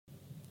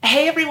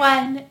Hey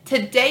everyone!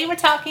 Today we're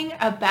talking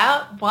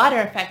about water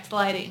effect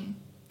lighting.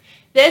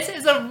 This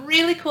is a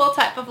really cool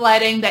type of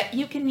lighting that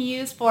you can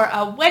use for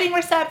a wedding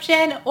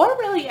reception or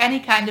really any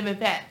kind of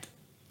event.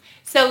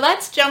 So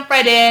let's jump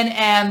right in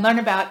and learn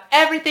about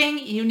everything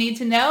you need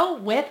to know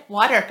with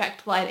water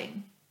effect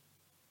lighting.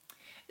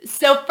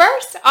 So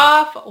first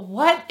off,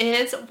 what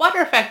is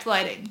water effect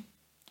lighting?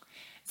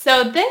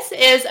 So this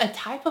is a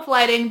type of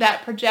lighting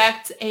that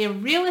projects a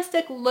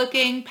realistic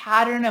looking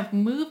pattern of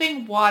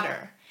moving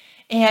water.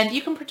 And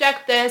you can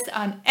project this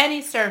on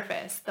any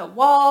surface, the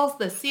walls,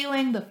 the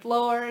ceiling, the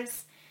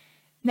floors.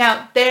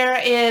 Now,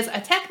 there is a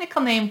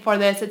technical name for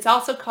this. It's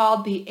also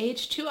called the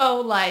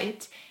H2O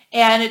light,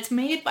 and it's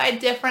made by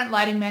different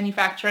lighting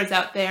manufacturers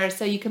out there.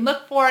 So you can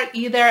look for it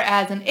either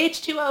as an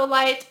H2O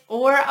light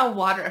or a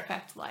water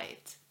effect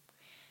light.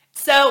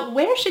 So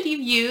where should you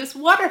use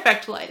water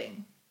effect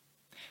lighting?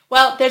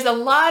 Well, there's a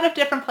lot of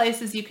different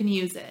places you can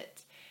use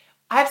it.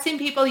 I've seen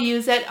people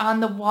use it on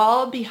the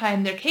wall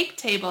behind their cake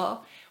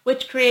table,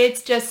 which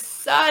creates just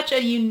such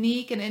a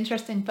unique and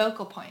interesting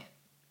focal point.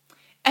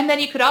 And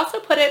then you could also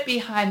put it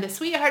behind the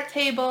sweetheart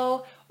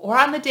table or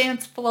on the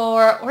dance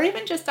floor or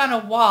even just on a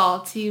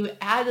wall to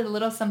add a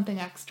little something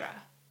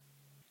extra.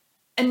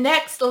 And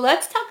next,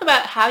 let's talk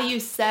about how you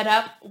set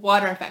up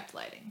water effect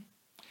lighting.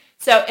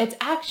 So it's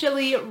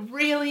actually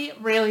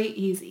really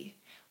easy.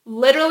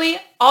 Literally,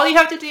 all you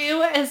have to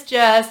do is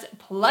just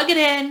plug it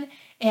in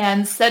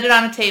and set it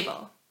on a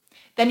table.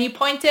 Then you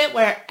point it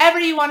wherever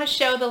you want to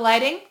show the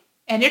lighting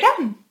and you're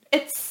done.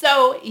 It's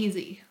so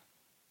easy.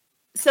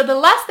 So the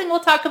last thing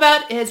we'll talk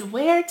about is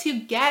where to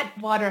get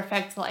water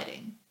effects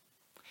lighting.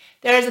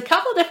 There's a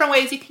couple different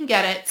ways you can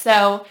get it.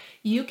 So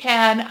you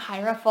can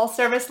hire a full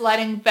service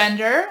lighting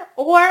vendor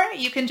or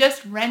you can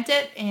just rent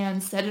it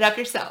and set it up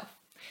yourself.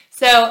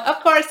 So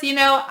of course,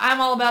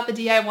 I'm all about the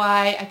DIY.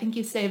 I think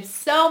you save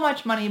so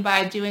much money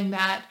by doing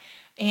that.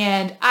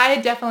 And I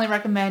definitely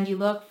recommend you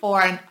look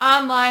for an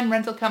online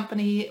rental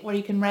company where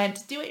you can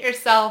rent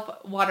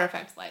do-it-yourself water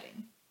effects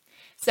lighting.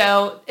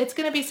 So it's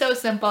going to be so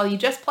simple. You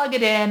just plug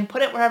it in,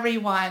 put it wherever you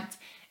want,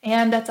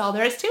 and that's all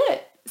there is to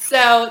it.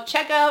 So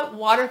check out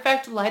Water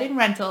Effect Lighting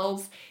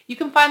Rentals. You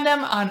can find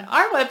them on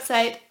our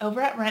website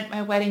over at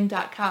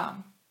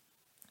rentmywedding.com.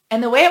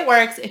 And the way it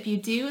works, if you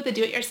do the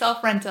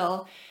do-it-yourself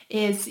rental,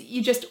 is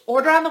you just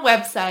order on the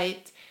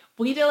website,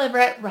 we deliver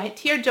it right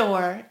to your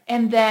door,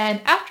 and then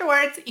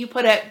afterwards you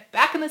put it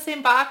back in the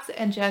same box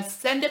and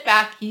just send it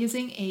back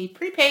using a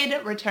prepaid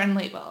return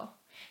label.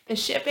 The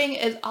shipping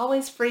is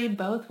always free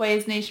both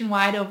ways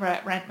nationwide over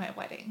at Rent My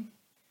Wedding.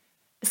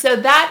 So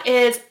that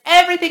is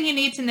everything you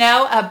need to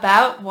know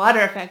about water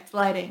effect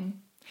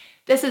lighting.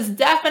 This is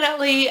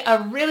definitely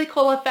a really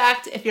cool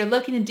effect if you're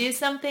looking to do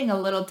something a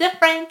little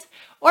different,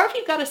 or if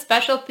you've got a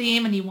special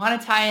theme and you want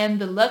to tie in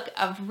the look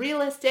of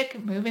realistic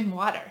moving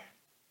water.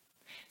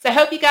 So I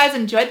hope you guys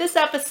enjoyed this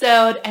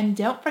episode, and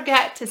don't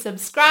forget to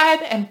subscribe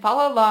and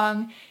follow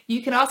along.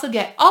 You can also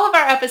get all of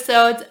our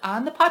episodes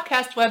on the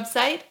podcast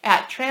website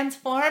at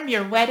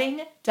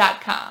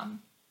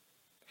transformyourwedding.com.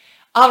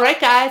 All right,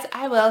 guys,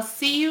 I will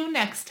see you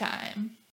next time.